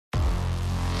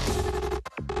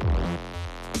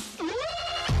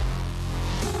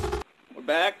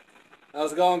back.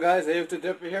 How's it going, guys? Abe the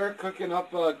Dipper here, cooking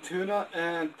up tuna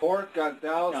and pork. Got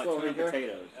Dallas No, over tuna here.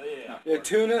 potatoes. Oh, yeah. Yeah,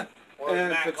 tuna Or and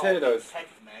Mac potatoes.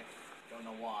 Tex-Mex. Don't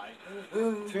know why.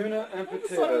 Tuna and I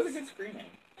just thought it was a potatoes. good screen name.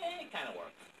 It kind of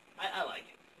works. I like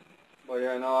it. But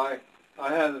yeah, no, I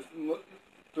had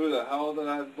through the hell that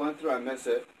I went through. I miss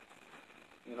it.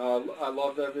 You know, I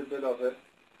loved every bit of it.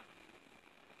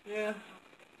 Yeah.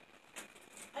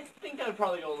 I think I'd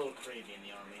probably go a little crazy in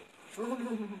the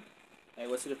army. Hey,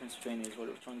 what's the difference between these?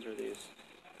 Which ones are these?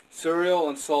 Cereal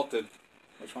and salted.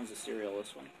 Which one's the cereal?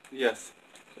 This one? Yes.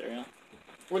 Cereal?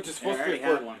 Which is Yeah, I supposed to already be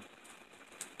had for. one.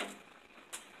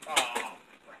 Oh.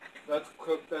 That's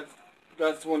cooked.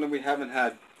 That's one that we haven't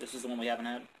had. This is the one we haven't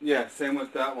had? Yeah, same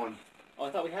with that one. Oh,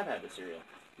 I thought we have had the cereal.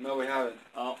 No, we haven't.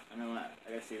 Oh, I know that.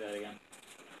 I gotta see that again.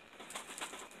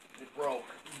 It broke,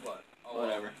 but oh,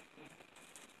 Whatever.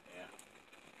 Yeah.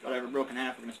 Whatever, broke in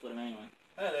half, we're gonna split them anyway.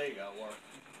 Hey, there you go. It worked.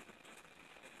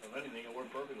 If anything, it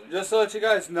worked perfectly. Just to let you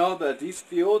guys know that these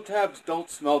fuel tabs don't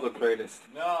smell the greatest.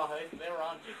 No, they were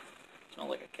on you. Smell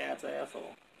like a cat's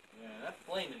asshole. Yeah, that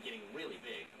flame is getting really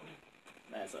big.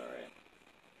 That's alright.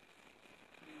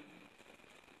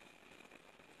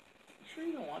 You sure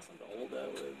you don't want something to hold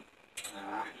that with?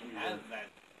 It has that.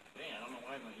 Dang, I don't know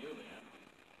why I'm not using it.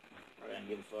 I didn't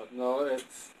give a fuck. No, it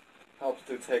helps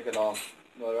to take it off.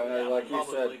 But Yeah, like you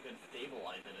probably said, could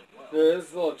stabilize it as well. there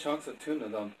is little chunks of tuna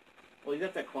though. Well, you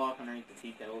got that cloth underneath the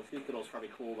tea kettle. The tea kettle's probably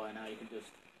cool by now. You can just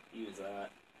use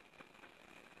that.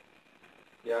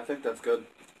 Yeah, I think that's good.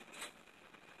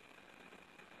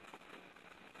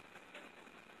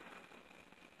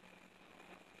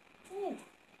 Ooh,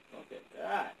 look at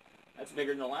that. That's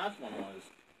bigger than the last one was.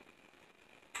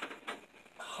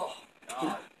 Oh,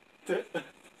 God. When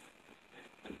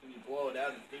you blow it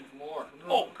out, it stinks more.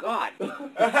 Oh, God.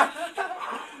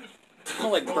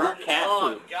 Smells like burnt cat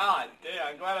Oh, food. God. Damn,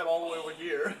 I'm glad I'm all the way over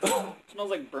here. Smells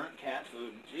like burnt cat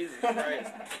food. Jesus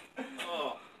Christ.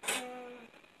 Oh.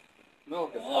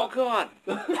 Milk is Oh, hot.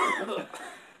 God.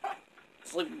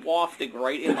 It's like wafting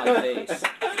right in my face.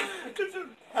 It's just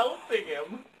pelting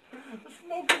him. The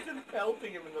smoke is just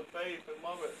pelting him in the face. I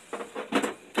love it.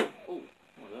 Oh,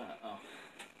 what was that? Oh.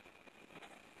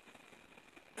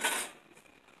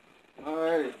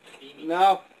 Alrighty. Steamy.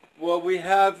 Now, what we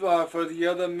have for the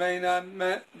other main,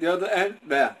 the other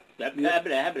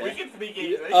We can speak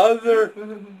the English. other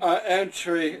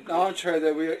entree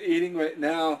that we are eating right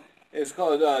now is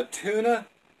called tuna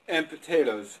and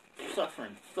potatoes.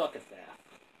 Suffering sucketh that.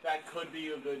 That could be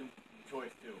a good choice,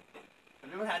 too.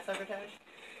 Have you ever had succotash?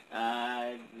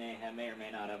 May or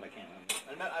may not have. I can't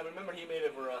remember. I remember he made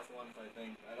it for us once, I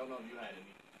think. I don't know if you had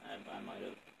any. I might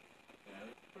have. Yeah,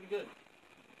 it's pretty good.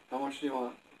 How much do you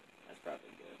want? That's probably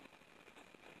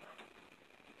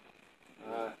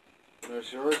good.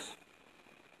 There's yours.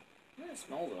 Yeah, it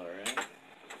smells alright.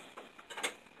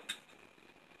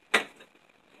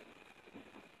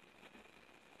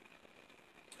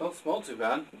 Don't smell too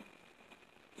bad.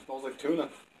 Smells like tuna.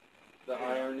 The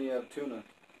irony of tuna.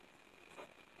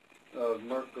 Of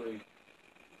mercury,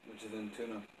 which is in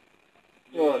tuna.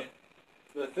 Well,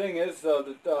 the thing is, though,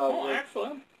 that Oh,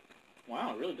 actually.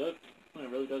 Wow, it really does. It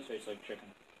really does taste like chicken.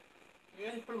 Yeah,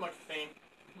 it's pretty much the same.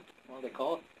 What do they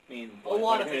call it? I mean, A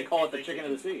lot of they things call it taste the like chicken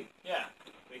of the sea. Yeah,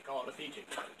 they call it a sea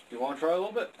chicken. you want to try a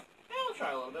little bit? Yeah, I'll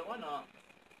try a little bit. Why not?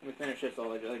 Let me finish this. I'll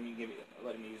let me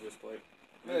use this plate.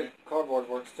 Hey, cardboard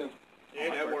works too. Yeah,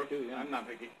 that that works works. too, yeah. I'm not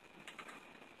picky.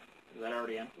 Is that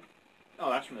already empty? Oh,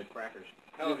 that's from the crackers.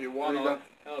 Hell, if you want,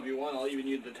 I'll even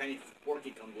use the tiny fork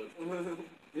he comes with.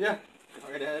 Yeah.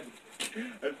 Go right ahead.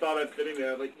 I thought I was sitting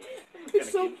there like,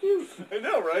 It's so cute. I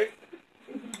know, right?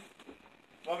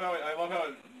 I love how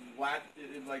it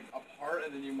is like apart,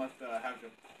 and then you must have to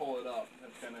pull it up.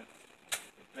 That's kind of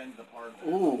bends apart.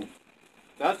 Ooh,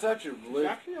 that's actually It's really,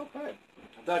 actually okay.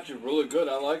 that's actually really good.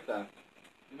 I like that.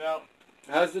 Now,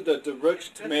 It has the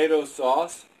rich tomato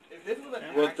sauce. if this was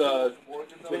an With actual the fork or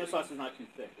Tomato something, sauce is not too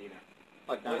thick either.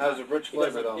 Like It has a rich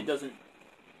flavor though. It doesn't.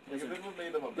 like, if this was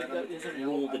made of a better doesn't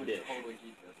material, rule I the would dish. totally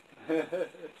keep this.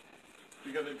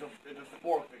 Because it's a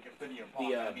fork that can fit in your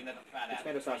pocket. I mean, that's a fat The ass.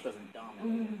 tomato sauce doesn't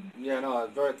dominate. Yeah, no,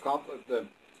 it's very the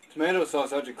tomato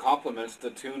sauce actually complements the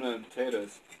tuna and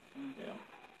potatoes. Yeah.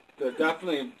 They're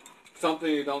definitely something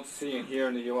you don't see here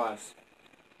in the U.S.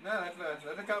 No,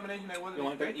 that's a combination I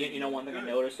wasn't You know one thing I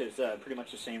noticed is pretty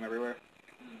much the same everywhere.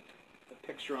 The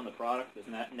picture on the product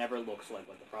never looks like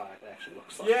what the product actually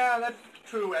looks like. Yeah, that's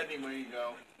true anywhere you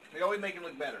go. They always make it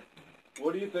look better.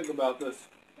 What do you think about this?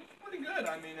 It's pretty good.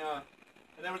 I mean, I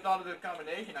never thought of this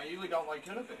combination. I usually don't like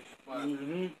tuna fish, but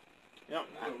Mm-hmm. Yep.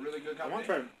 it's a really good I want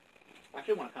combination.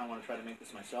 Actually, I want to try to make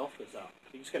this myself because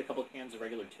you just get a couple of cans of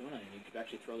regular tuna and you could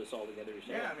actually throw this all together yourself.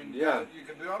 Yeah, I mean, Yeah. you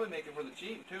could probably make it for the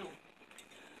cheap too.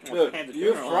 Well, cans of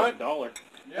you tuna are like $1.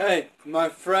 Yeah. Hey, my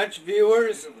French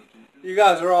viewers, you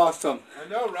guys are awesome. I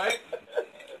know, right?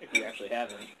 If you actually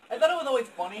have any. I thought it was always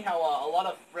funny how a lot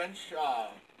of French,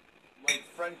 like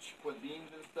French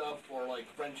cuisines and stuff, or like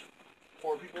French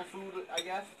poor people food, I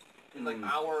guess, is like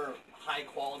our high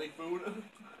quality food.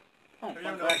 Oh, Have you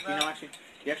fun ever fact, noticed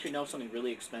you actually know something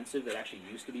really expensive that actually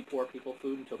used to be poor people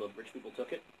food until the rich people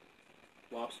took it?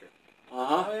 Lobster.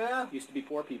 Uh-huh. Oh yeah. Used to be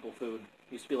poor people food.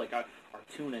 Used to be like our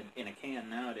tuna in a can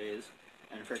nowadays.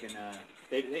 And freaking,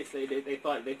 they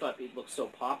thought it looked so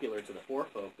popular to the poor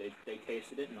folk, they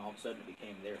tasted it and all of a sudden it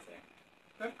became their thing.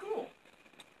 That's cool.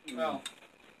 Well,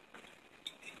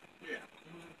 yeah.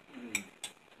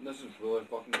 This is really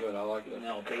fucking good. I like this.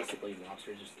 No, basically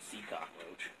lobster is just a sea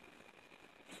cockroach.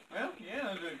 Well,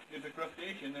 yeah, it's a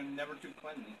crustacean. They're never too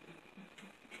cleanly.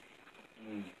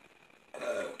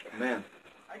 Man,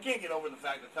 I can't get over the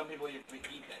fact that some people actually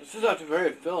eat that. this is actually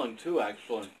very filling too,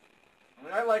 actually. I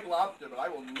mean, I like lobster, but I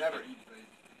will never eat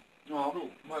fish. Oh,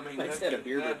 I mean, Like I that's said, a just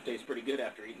beer nasty. would taste pretty good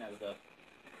after eating that stuff.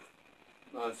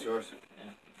 no, it's yours.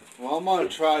 Yeah. Well, I'm gonna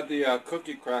try the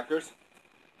cookie crackers.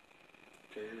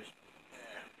 Cheers.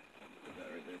 Put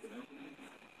that right there for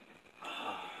now.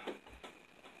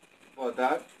 Well,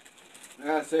 that, I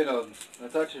gotta say though,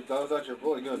 that was actually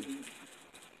really good.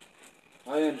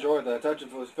 I enjoyed that.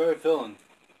 It was very filling.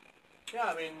 Yeah,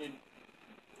 I mean, it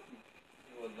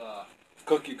was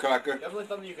Cookie cracker. definitely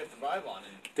something you could survive on.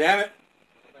 And Damn it!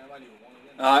 I might even want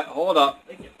it again. Alright, hold up.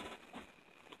 Thank you.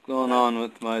 What's going on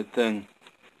with my thing?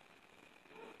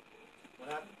 What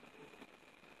happened?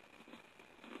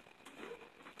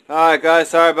 Alright guys,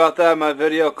 sorry about that. My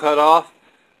video cut off.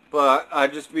 But I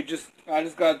just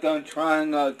got done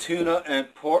trying tuna and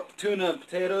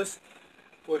potatoes,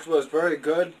 which was very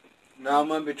good. Now I'm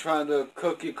gonna be trying the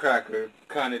cookie cracker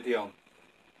kind of deal.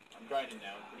 I'm trying it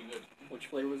now. It's pretty good. Which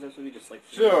flavor was this? Was it just like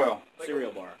Cereal.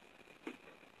 cereal bar? It's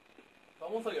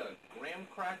almost like a graham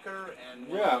cracker and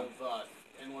Yeah.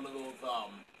 one of those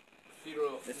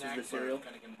cereal This is snack the cereal? bars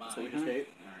kind of combined. So we just ate?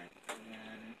 Alright.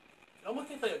 And It almost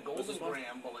tastes like a What's golden this one?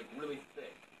 graham, but like really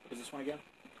thick. what was this one again?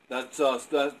 That's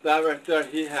that right there.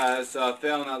 He has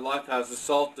Failing at Life has the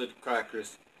salted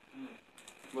crackers.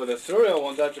 Well, the cereal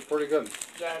one's actually pretty good.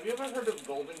 Yeah, have you ever heard of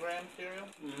golden graham cereal?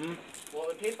 Mm-hmm. Well,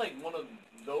 it tastes like one of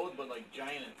those, but like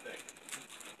giant and thick.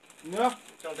 Yeah.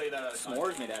 Don't take that out of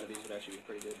S'mores made out of these would actually be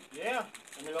pretty good. Yeah,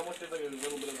 I mean, it almost tastes like a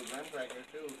little bit of a graham cracker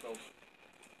too. So,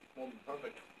 well,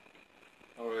 perfect.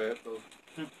 Alright, those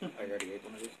I already ate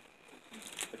one of these.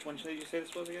 Which one did you say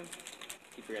this was again?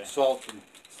 Keep forgetting. salted.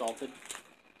 Salted.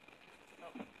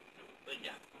 But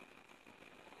yeah.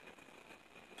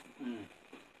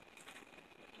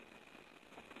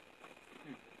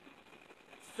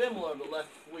 Similar, but less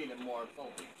sweet and more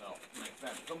salty. So makes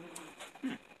sense.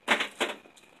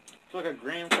 It's like a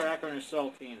graham cracker and a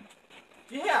saltine.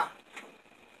 Yeah.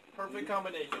 Perfect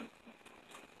combination.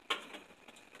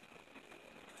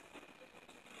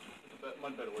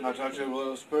 Much better way. That's actually well,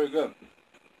 it was pretty good.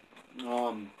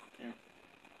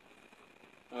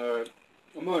 Alright,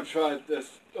 I'm gonna try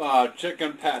this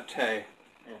chicken pate.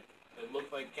 It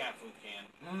looks like cat food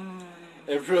can.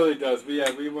 It really does.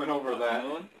 We went over that.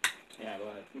 One? Yeah, go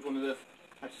ahead. Which one is this?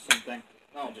 That's the same thing.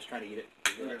 No, I'm just trying to eat it.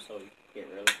 So you get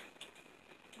rid of it.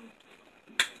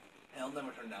 I'll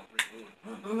never turn down free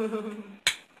food.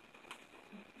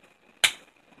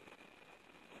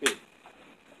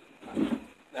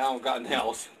 Now I've got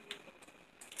nails.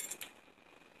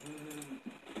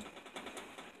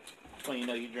 That's when you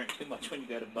know you drink too much when you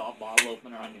got a bottle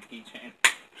opener on your keychain.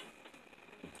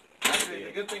 Actually,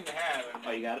 it's a good thing to have. I mean,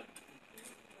 Oh, you got it?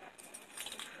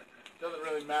 it doesn't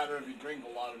really matter if you drink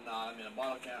a lot or not. I mean, a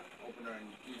bottle cap opener and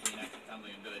keychain actually sounds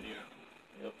like a good idea.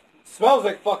 Yep. Smells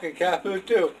like fucking cat food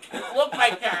too. It looks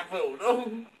like cat food. Let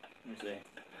me see.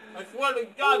 I swear to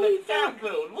God, that's cat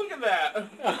food. Look at that.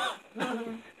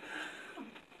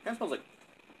 Kind of smells like.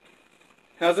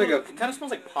 Sounds like a It kind of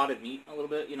smells like potted meat a little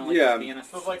bit. You know, like Yeah. the Vienna,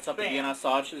 Smells like stuff the Spam. Vienna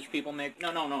sausages people make.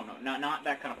 No, not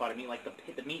that kind of potted meat. Like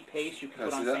the meat paste you can Can I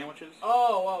put on see that? sandwiches.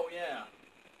 Oh, yeah.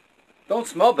 don't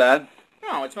smell bad.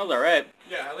 No, it smells alright,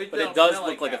 Yeah, at least but they it don't does smell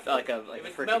look like cat a food. like a If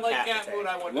it freaking smelled like cat cat potato. food,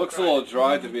 I wouldn't Looks a have little tried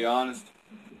dry to be honest.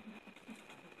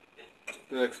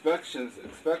 The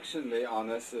inspection date on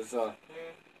this is it.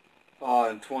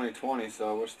 in 2020,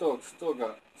 so we're still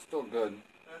good.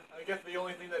 I guess the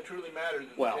only thing that truly matters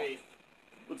is Well. the taste.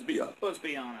 Let's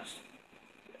be honest.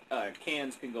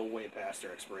 Cans can go way past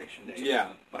their expiration date. Yeah.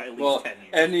 By at least Well, 10 years.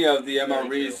 any of the Very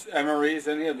MREs,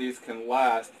 any of these can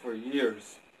last for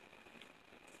years.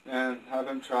 and have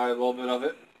him try a little bit of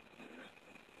it.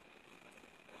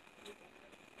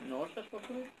 You know what's that supposed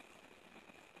to be?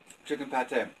 Chicken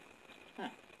pate. Huh.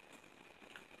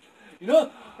 You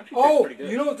know, Actually tastes oh, pretty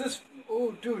good. you know what this,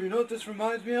 oh dude, you know what this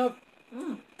reminds me of?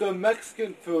 Mm. The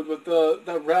Mexican food with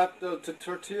the wrap, the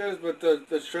tortillas with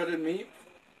the shredded meat.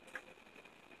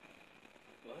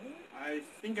 What? I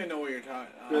think I know what you're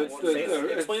talking.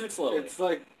 Explain it slowly. It's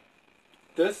like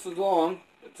this long.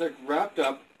 It's like wrapped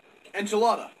up.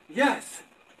 Enchilada. Yes.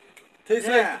 Tastes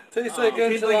Yeah. like enchiladas.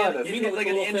 Tastes like You mean an the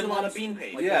little thin enchilada ones? bean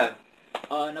paste. Like Yeah.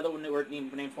 Another one they were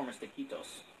named for is taquitos.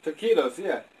 Taquitos,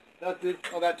 yeah. That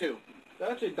that too.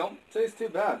 actually don't taste too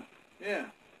bad. Yeah.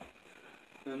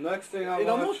 The next thing I It want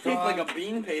to almost try... tastes like a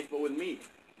bean paste, but with meat.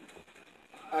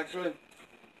 Actually,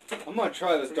 I'm going to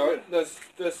try this. Pretty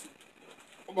This...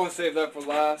 I'm going to save that for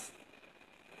last.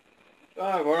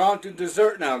 Alright, we're on to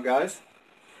dessert now, guys.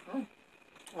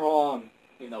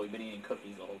 Even though we've been eating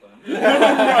cookies the whole time.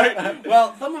 Right.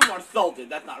 Well, some of them are salted.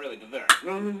 That's not really dessert.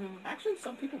 Actually,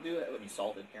 some people do that with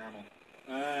salted caramel.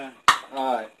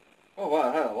 Alright. Oh wow,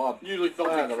 I had a lot. Usually I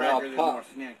salted had a lot crackers of are pop. more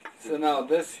snack. So now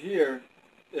this here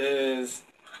is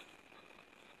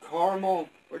caramel.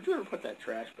 Where'd you ever put that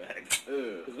trash bag?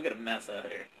 Ugh. Because we got a mess out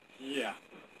here. Yeah.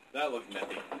 That looks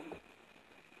messy.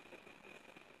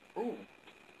 Ooh.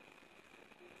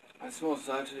 That smells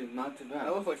actually not too bad.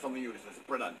 That looks like something you would just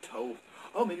spread on toast.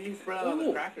 Oh, maybe you spread it on the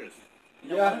Ooh. crackers.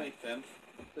 Yeah. That makes sense.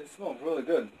 They smell really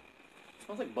good. It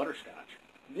smells like butterscotch.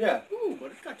 Yeah. Ooh,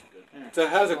 butterscotch is good. Yeah. So it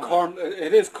has a caramel.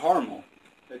 It is caramel.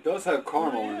 It does have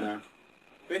caramel yeah. in there.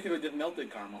 Basically just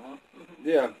melted caramel, huh?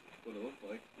 Yeah. That's what it looks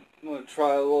like. I'm gonna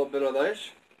try a little bit of this.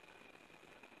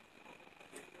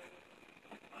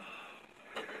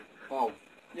 Oh.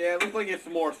 Yeah, it looks like it's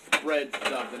more spread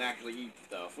stuff than actually eat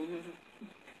stuff.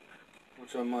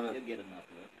 Which I'm gonna. You'll get enough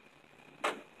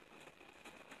of it.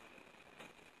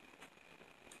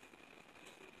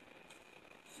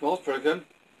 Smells pretty good.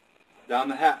 Down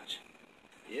the hatch.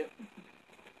 Yep.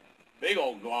 Big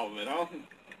old glob of it, huh?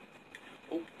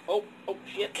 Oh,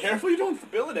 shit. Careful you don't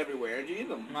spill it everywhere. Jeez,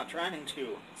 I'm not trying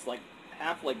to. It's like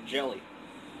half like jelly.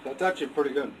 That's actually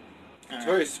pretty good. It's Alright.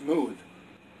 very smooth.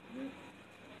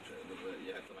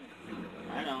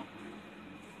 I know.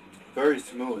 Very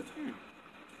smooth.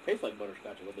 Tastes like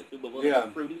butterscotch a little bit too, but with Yeah.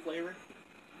 a fruity flavor.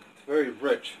 It's very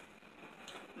rich.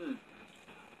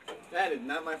 That is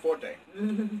not my forte.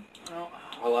 Oh,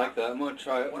 I like that. I'm gonna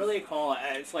try it. what do they call it?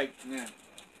 It's like Yeah.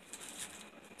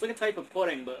 it's like a type of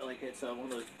pudding, but like it's one of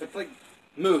those It's like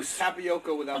Mousse.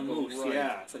 tapioca without a the mousse. rice.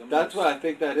 Yeah, it's like a That's mousse. what I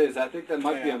think that is. I think that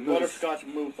might be a mousse. Butterscotch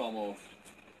mousse almost.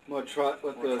 I'm gonna try it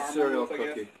with Or the caramel cereal mousse, I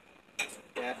guess. cookie.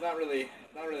 Yeah, it's not really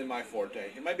my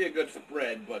forte. It might be a good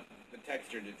spread, but the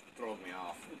texture just throws me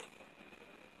off.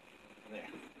 There.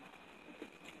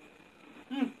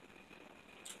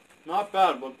 Not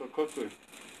bad with the cookie.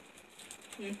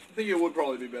 I think it would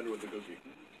probably be better with the cookie.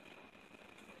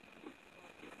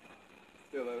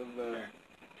 Still, that was There.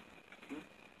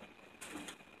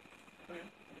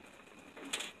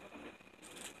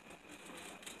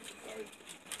 Sorry.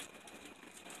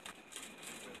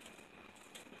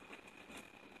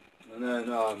 And then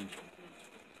the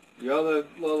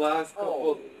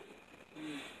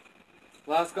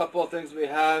last couple of things we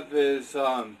have is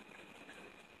this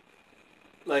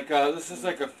is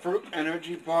like a fruit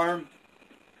energy bar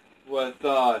with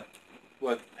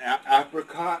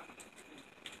apricot.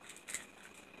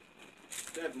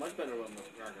 That's much better on the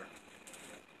cracker.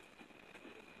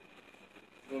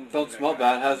 Don't smell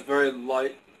bad. It has very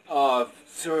light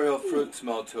cereal fruit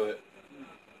smell to it.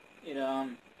 It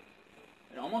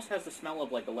almost has the smell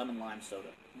of like a lemon lime soda.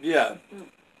 Yeah.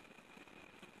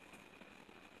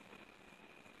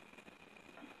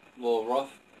 A little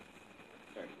rough.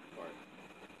 Sorry,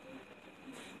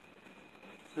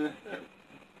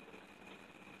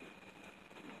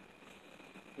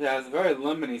 Yeah, it's a very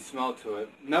lemony smell to it.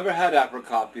 Never had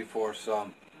apricot before, so.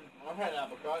 I've had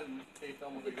apricot and it tastes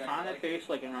almost It exactly kind of like tastes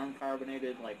like an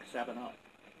uncarbonated like 7-Up.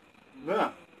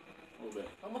 Yeah, A little bit.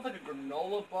 almost like a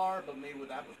granola bar, but made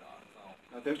with apricot. So.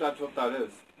 I think that's what that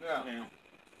is. Yeah. Yeah.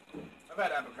 I've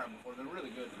had apricot before. They're really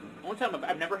good. One time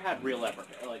I've never had real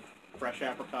apricot, like fresh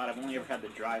apricot. I've only ever had the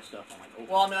dry stuff. I'm like, oh.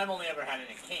 Well, I mean, I've only ever had it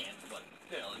in cans, but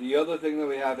still. The other thing that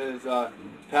we have is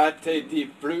pate de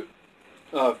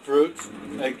fruits.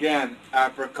 Again,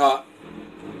 apricot.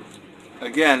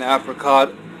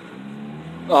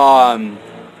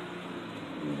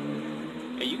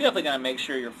 Yeah, you definitely gotta make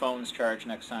sure your phone's charged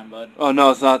next time, bud. Oh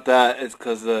no, it's not that. It's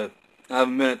because I have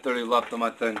a minute 30 left on my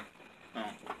thing.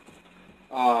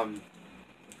 Oh.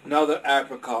 Another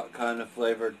apricot kind of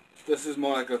flavored. This is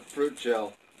more like a fruit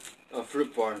gel, a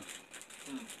fruit bar.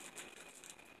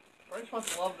 French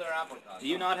must love their apricots. Do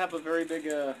you not have a very big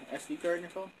SD card in your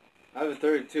phone? I have a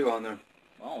 32 on there.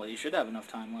 Well, you should have enough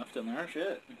time left in there.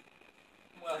 Shit.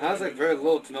 Well, It has like very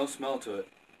little to no smell to it.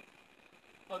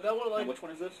 Oh, that one Now, like. which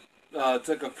one is this? It's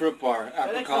like a fruit bar, That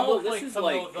actually apricot. looks This like is some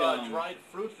like, of those dried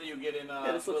fruits that you get in. Yeah,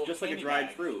 this looks little just like a candy dried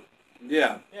bags. fruit.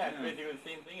 Yeah. Yeah, it's Yeah. basically the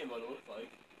same thing as what it looks like.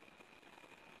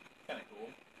 Kind of cool.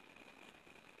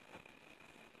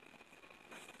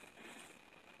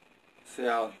 See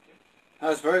how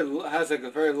has like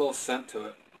a very little scent to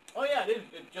it. Oh yeah, it is.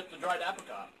 It's just a dried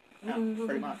apricot. Yeah,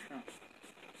 pretty much. Yeah.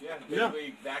 Yeah, Yeah. basically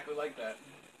exactly like that.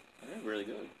 They're really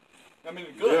good. I mean,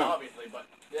 it's good, Yeah. obviously, but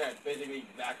yeah, it's basically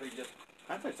exactly just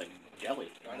Kind of tastes like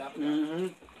jelly. dried apricot. Mm-hmm.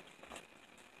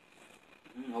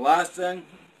 The last thing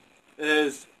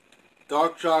is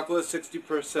dark chocolate,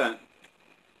 60%.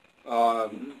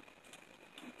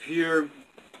 Pure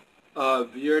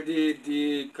Beurre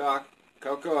de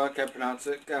Cocoa. I can't pronounce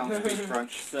it. I don't speak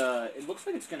French. It's, it looks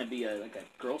like it's gonna be like a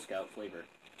Girl Scout flavor,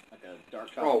 like a dark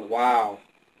Oh chocolate. wow.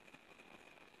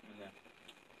 Okay.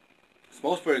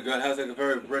 Smells pretty good. Has like a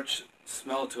very rich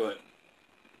smell to it.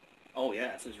 Oh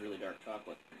yeah, this is really dark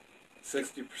chocolate,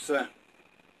 60%. 60%,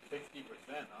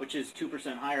 huh? which is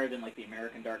 2% higher than like the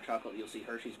American dark chocolate you'll see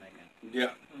Hershey's making.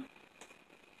 Yeah.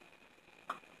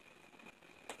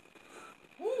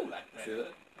 Ooh, that's See better.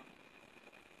 that?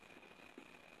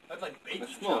 That's like baking That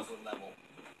smells- chocolate level.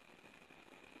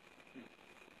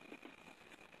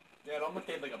 Yeah, it almost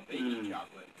tastes like a baking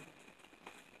chocolate.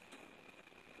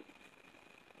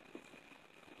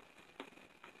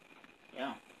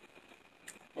 Yeah.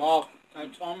 Well,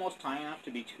 It's almost high enough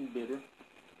to be too bitter.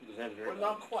 Because it has very, But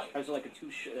not quite. it has like a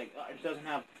it doesn't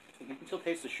have. You can still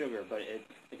taste the sugar, but it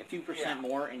like a few percent Yeah.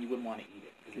 more, and you wouldn't want to eat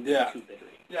it because it's Yeah. too bittery.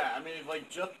 Yeah, I mean, it's like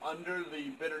just under the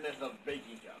bitterness of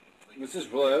baking chocolate. Like,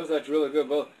 that was actually really good.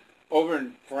 But over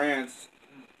in France,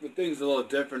 the thing's a little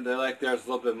different. They like theirs a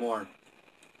little bit more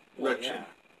Well, richer.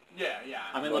 yeah.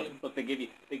 I mean, look, they give you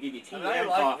tea I mean, I and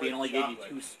like coffee, rich and only chocolate.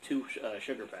 gave you two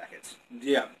sugar packets.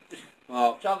 Yeah.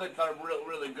 Well, Chocolates are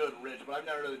really good, rich, but I've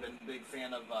never really been a big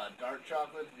fan of dark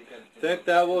chocolates because. I think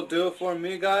that will do it for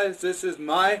me, guys. This is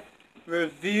my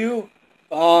review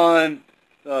on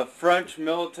the French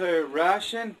military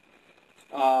ration.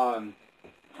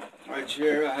 Right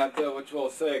here, I have the, which will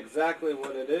say exactly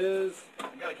what it is. I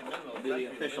gotta commend those I'll do the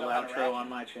French people. official They know how to outro ration. on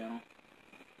my channel.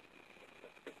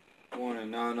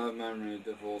 Warning, not enough memory.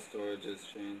 Default storage is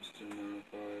changed to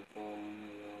notify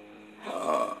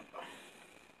following.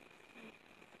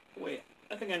 Wait,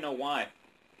 I think I know why.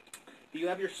 Do you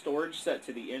have your storage set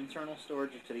to the internal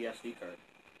storage or to the SD card?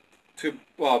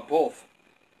 Both.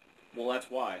 Well, that's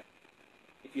why.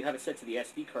 If you have it set to the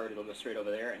SD card, it'll go straight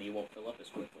over there, and you won't fill up as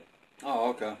quickly. Oh,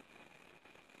 okay.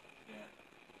 Yeah.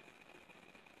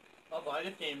 Also, I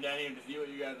just came down here to see what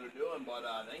you guys are doing, but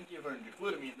thank you for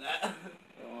including me in that.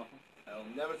 Well, I'll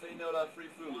never say no to free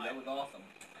food. That was awesome.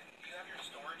 do you have your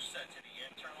storage set to the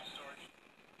internal storage?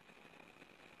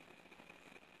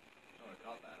 Oh, I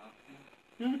caught that, huh?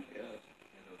 Yes. Yeah,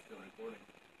 it was still recording.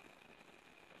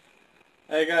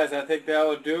 Hey guys, I think that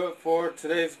will do it for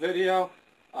today's video.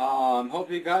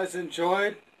 Hope you guys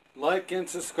enjoyed. Like and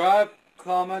subscribe.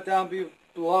 Comment down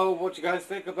below what you guys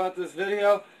think about this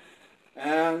video.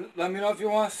 And let me know if you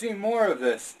want to see more of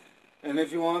this. And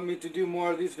if you want me to do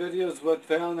more of these videos with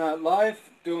Failing at Life,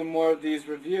 doing more of these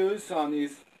reviews on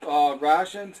these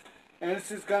rations. And this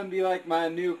is going to be like my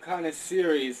new kind of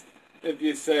series, if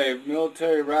you say,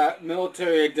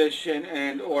 military edition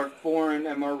and or foreign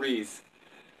MREs.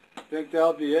 I think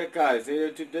that'll be it, guys.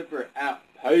 802 Dipper out.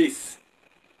 Peace.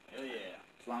 Hell yeah.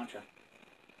 Slancha.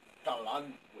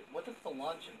 What does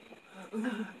cilantro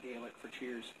mean? Gaelic for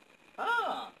cheers.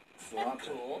 Ah, that's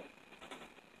Cilantro. cool.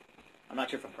 I'm not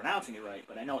sure if I'm pronouncing it right,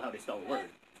 but I know how they spell the word.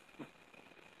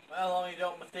 Well, only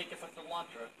don't mistake it for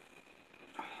cilantro.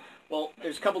 Well,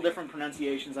 there's a couple different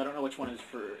pronunciations. I don't know which one is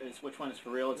for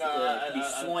real. It's No, it could be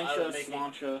I slancha, was making-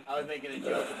 slancha. I was making a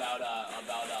joke about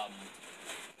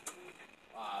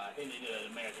I think they did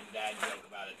an American Dad joke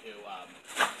about it too.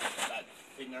 That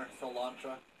singer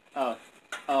cilantro.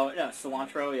 Oh yeah,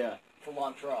 cilantro. Yeah.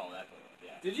 Cilantro, that's what it was.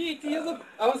 Yeah. Did you eat the other?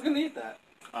 I was going to eat that.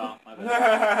 Oh, my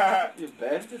bad. You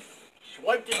bastard.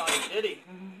 Swiped it on you, did he?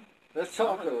 That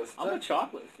chocolate was... I'm a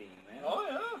chocolate fiend, man. Oh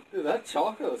yeah. Dude, that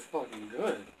chocolate was fucking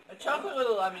good. The chocolate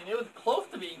was, I mean, it was close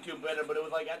to being too bitter, but it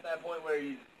was like at that point where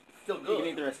you still You good. can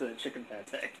eat the rest of the chicken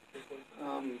pate.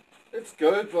 It's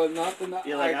good, but not the...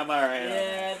 You're like, I'm alright.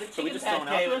 Yeah, the So we chicken just throwing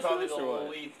out pate the was rest of probably this, the or what?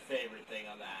 least favorite thing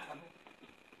on that.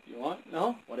 You want?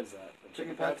 No? What is that? The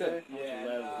Chicken pate? pate. How much Yeah, is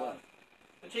that left?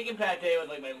 The chicken pate was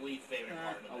like my least favorite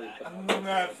part I'll of leave that. it.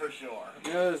 That's for sure.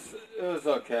 It was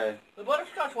okay. The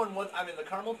butterscotch one was, I mean, the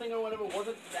caramel thing or whatever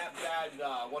wasn't that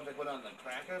bad once I put it on the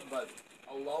cracker, but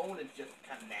alone it's just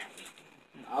kind of nasty.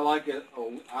 I like it.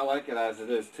 I like it as it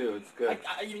is too. It's good.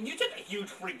 I mean, you took a huge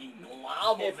freaking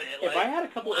glob of it. If I had a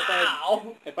couple,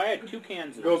 wow. if I had 2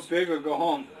 cans of Go this, big or go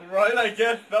home. Right, I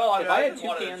guess so. I mean, If I had just 2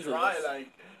 wanted cans to of try this- it.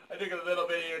 I took a little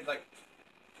bit here. It's like,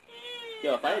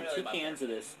 yo, if I not had really 2 about cans of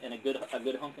this and a good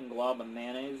hunking glob of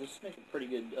mayonnaise, this would make a pretty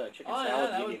good chicken Oh, yeah,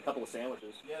 salad. that Give would- you a couple of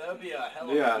sandwiches. yeah, that would be a hell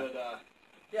of Yeah. a good.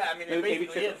 Yeah, I mean, it Maybe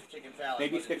basically is chicken salad.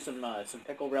 Maybe but stick some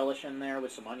pickle relish in there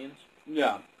with some onions.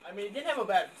 Yeah. I mean, it did have a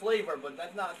bad flavor, but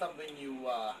that's not something you.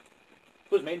 If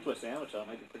it was made into a sandwich, though, it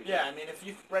might be pretty Yeah, I mean, if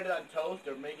you spread it on toast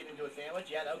or make it into a sandwich,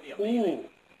 yeah, that would be good. amazing. Ooh,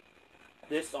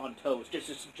 this on toast,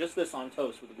 just this on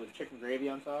toast with chicken gravy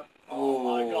on top. Oh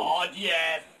my Ooh. God,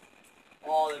 yes!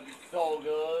 Oh, that'd be so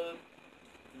good.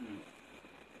 Mm.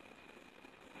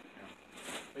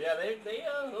 But yeah,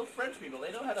 those French people,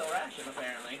 they know how to ration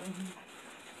apparently.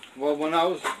 Well, when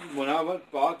I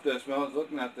bought this, when I was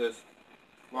looking at this,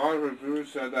 our review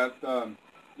said that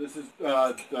this is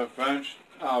the French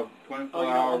 24-hour One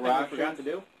thing I forgot ration. to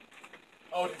do.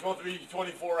 Oh, it's supposed to be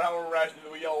 24-hour ration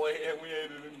that we all ate, and we ate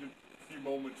it in a few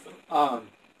moments.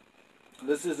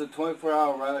 This is a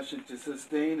 24-hour ration to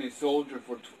sustain a soldier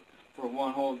for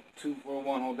one whole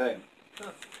day. Huh.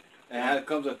 And it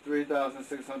comes with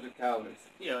 3,600 calories.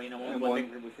 You know, And one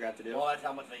thing we forgot to do. Well, that's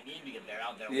how much they need to get there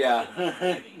out there. Yeah.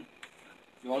 working.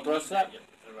 You want the rest of that? Just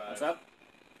to survive. What's up?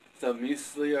 Some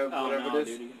muesli or Oh whatever no, it is.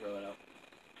 dude, you can throw it out.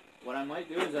 What I might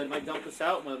do is I might dump this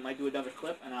out. I might do another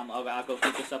clip, and I'll go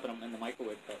heat this up in the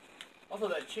microwave cup. Also,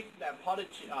 that potted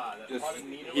Just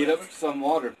meat or heat whatever, up some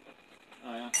water.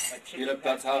 Oh yeah. that chicken Heat up.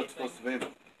 That's how pate it's supposed to be. thing,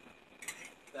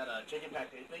 that chicken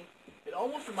pate thing, it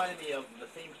almost reminded me of the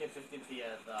same consistency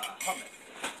as hummus.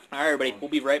 All right, everybody. We'll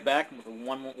be right back with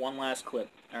one last clip.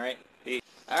 All right. Peace.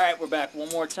 All right, we're back one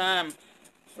more time.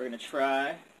 We're gonna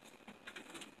try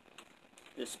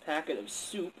this packet of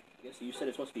soup. I guess you said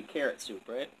it's supposed to be carrot soup,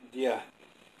 right? Yeah.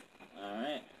 All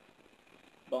right.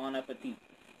 Bon appetit.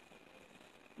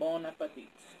 Bon appetit.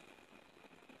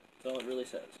 That's all it really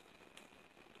says.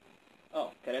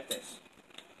 Oh, caretes.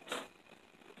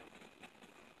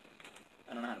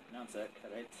 I don't know how to pronounce that.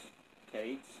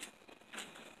 Caretes.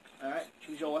 Alright,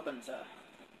 choose your weapons.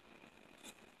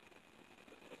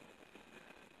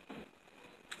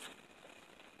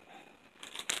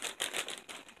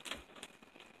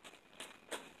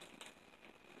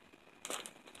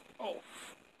 Oh.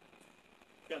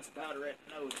 Got some powder right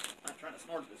in the nose. Not trying to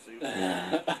snort this soup.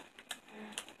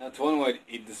 That's one way to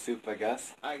eat the soup, I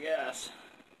guess. I guess.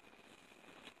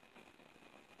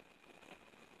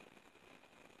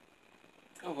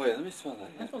 Oh wait, let me smell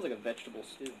that. That smells like a vegetable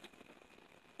stew.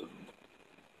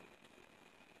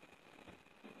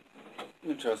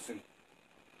 Interesting.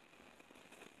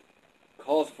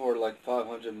 Calls for like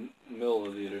 500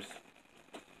 milliliters.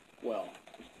 Well,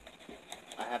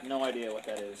 I have no idea what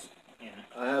that is. Yeah.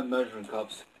 I have measuring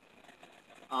cups.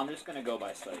 I'm just gonna go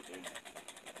by sight, dude.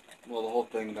 Well, the whole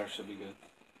thing there should be good.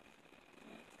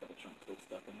 A couple chunks still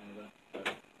stuck in there,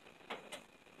 but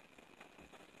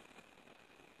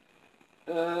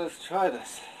Let's try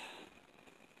this.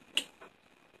 Yeah,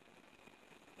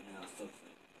 still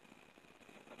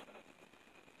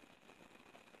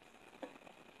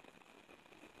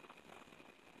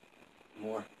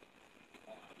more.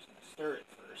 oh, I'm just gonna stir it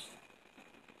first.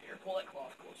 Here, pull that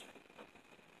cloth closer.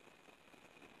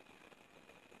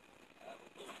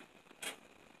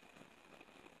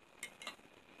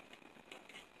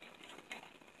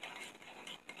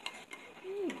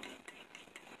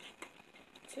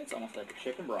 See, it's almost like a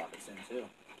chicken broth it's in too.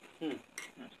 Hmm.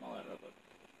 Yeah, smell that real quick.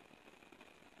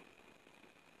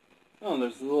 Oh,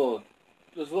 there's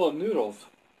little noodles.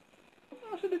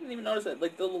 Oh, I didn't even notice that.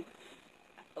 Like the little,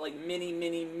 like mini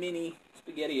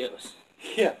SpaghettiOs.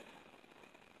 Yeah.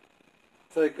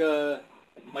 It's like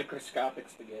Like microscopic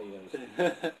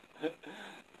SpaghettiOs.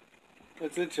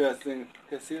 That's interesting.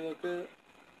 Can you see, look at it?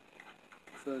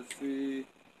 So let's see.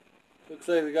 Looks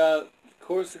like they got, of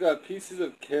course, they got pieces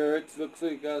of carrots. Looks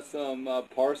like they got some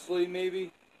parsley,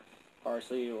 maybe.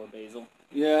 Parsley or basil.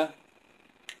 Yeah.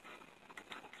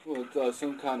 With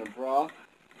some kind of broth.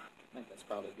 I think that's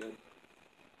probably good.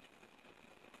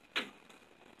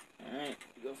 Alright,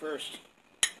 you go first.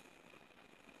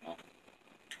 Oh.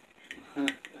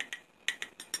 Let's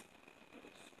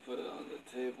put it on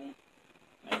the table.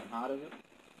 Nice and hot, is it?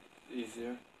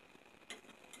 Easier.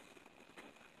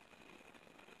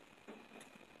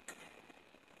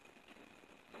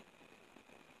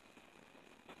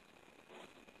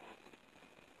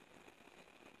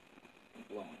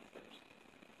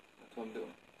 That's what I'm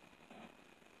doing.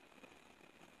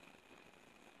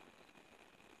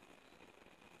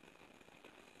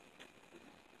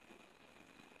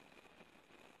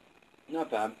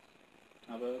 Not bad.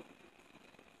 How about?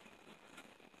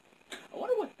 I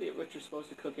wonder what you're supposed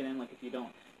to cook it in. Like if you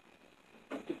don't.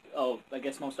 Oh, I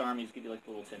guess most armies give you like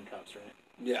little tin cups, right?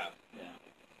 Yeah. Yeah.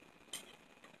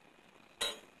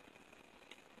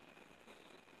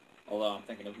 Although I'm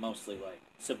thinking of mostly like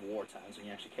Civil War times when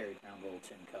you actually carried around little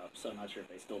tin cups, so I'm not sure if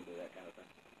they still do that kind of thing.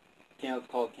 Can't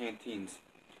call it canteens.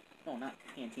 No, not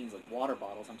canteens like water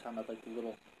bottles. I'm talking about like the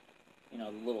little,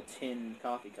 the little tin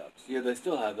coffee cups. Yeah, they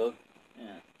still have those.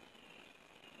 Yeah.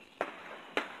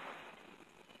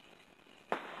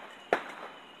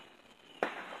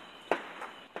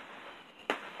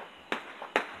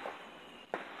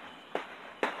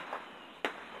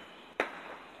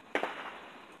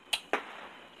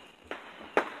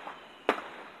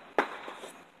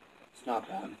 It's not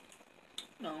bad.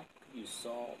 No, could use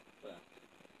salt, but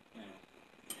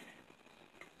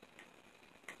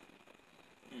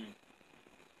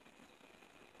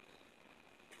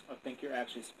I think you're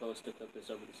actually supposed to cook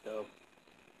this over the stove.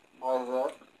 Why is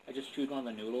that? I just chewed one of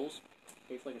the noodles.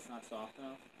 Tastes like it's not soft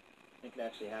enough. I think it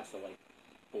actually has to like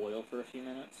boil for a few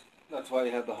minutes. That's why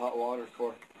you have the hot water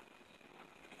for.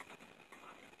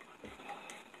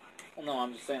 Well, no,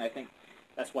 I'm just saying. I think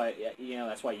that's why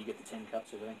that's why you get the tin cups.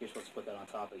 Because I think you're supposed to put that on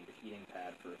top of your heating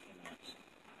pad for a few minutes.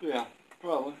 Yeah,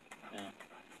 probably. Yeah.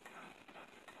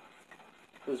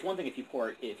 Because one thing if you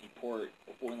pour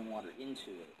boiling water into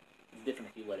it, it's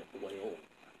different if you let it boil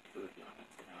for a few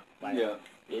minutes. By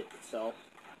it itself.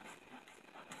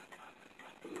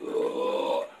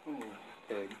 Ooh,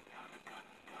 pig.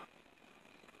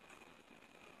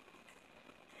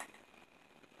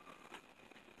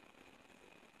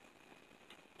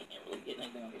 Can't really get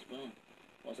anything on the spoon.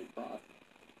 Mostly broth.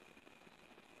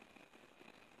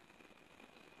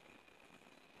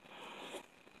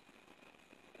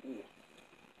 Ooh.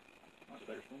 That's a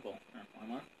better spoonful. Here, one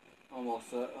more. Almost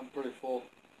set. I'm pretty full.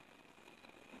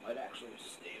 Might actually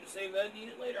save that and eat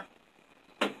it later.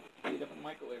 Heat it up in the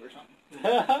microwave or something.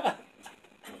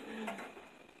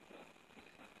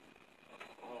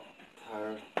 Oh, I'm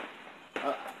tired.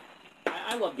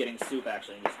 I love getting soup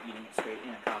actually and just eating it straight in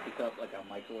a coffee cup, like I'll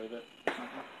microwave it or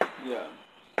something. Yeah.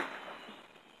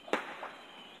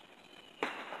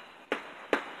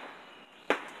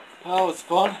 Oh, it's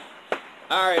fun.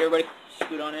 Alright, everybody.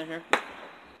 Scoot on in here.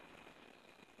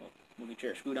 Move your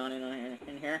chair. Scoot on in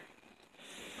here.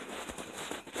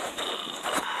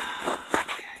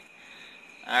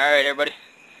 Alright, everybody.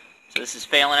 So this is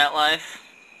Failing at Life.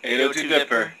 802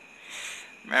 Dipper.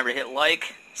 Remember to hit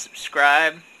like,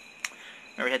 subscribe.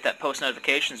 Remember to hit that post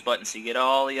notifications button so you get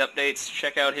all the updates.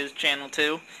 Check out his channel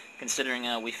too, considering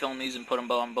we film these and put them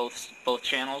on both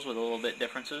channels with a little bit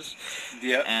differences.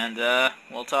 Yep. And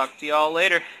we'll talk to y'all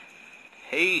later.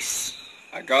 Peace.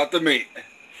 I got the meat.